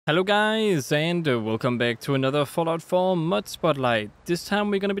Hello guys, and welcome back to another Fallout 4 mod spotlight. This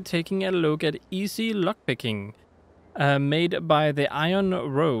time we're going to be taking a look at easy lockpicking, made by the Iron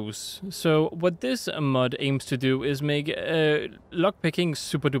Rose. So what this mod aims to do is make lockpicking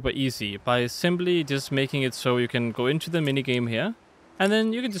super duper easy by simply just making it so you can go into the minigame here, and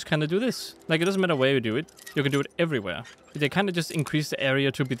then you can just kind of do this. Like, it doesn't matter where you do it, you can do it everywhere. They kind of just increase the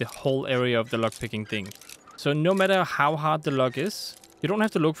area to be the whole area of the lockpicking thing. So no matter how hard the lock is, you don't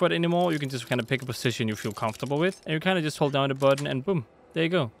have to look for it anymore. You can just kind of pick a position you feel comfortable with, and you kind of just hold down the button and boom, there you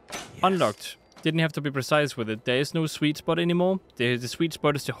go. Yes. Unlocked. Didn't have to be precise with it. There is no sweet spot anymore. The sweet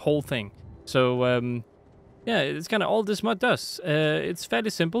spot is the whole thing. So yeah, it's kind of all this mod does. It's fairly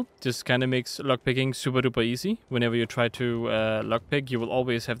simple. Just kind of makes lockpicking super duper easy. Whenever you try to lockpick, you will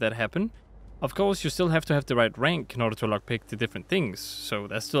always have that happen. Of course, you still have to have the right rank in order to lockpick the different things. So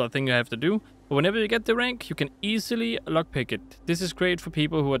that's still a thing you have to do. But whenever you get the rank, you can easily lockpick it. This is great for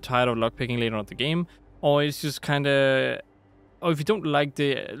people who are tired of lockpicking later on in the game. Or it's just kind of... Or if you don't like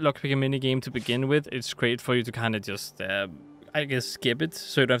the lockpicking minigame to begin with, it's great for you to kind of just, I guess, skip it.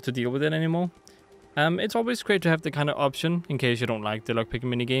 So you don't have to deal with it anymore. It's always great to have the kind of option in case you don't like the lockpicking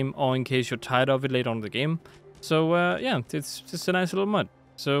minigame. Or in case you're tired of it later on in the game. So yeah, it's just a nice little mod.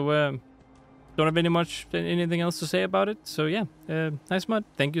 So... don't have anything else to say about it. So yeah, nice mod.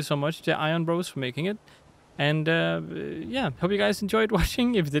 Thank you so much to Iron Rose for making it. And yeah, hope you guys enjoyed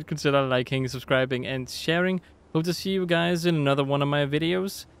watching. If you did, consider liking, subscribing, and sharing. Hope to see you guys in another one of my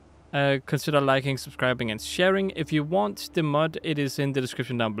videos. Consider liking, subscribing, and sharing. If you want the mod, it is in the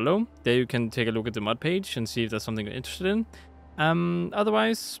description down below. There you can take a look at the mod page and see if there's something you're interested in.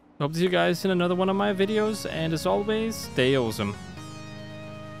 Otherwise, hope to see you guys in another one of my videos. And as always, stay awesome.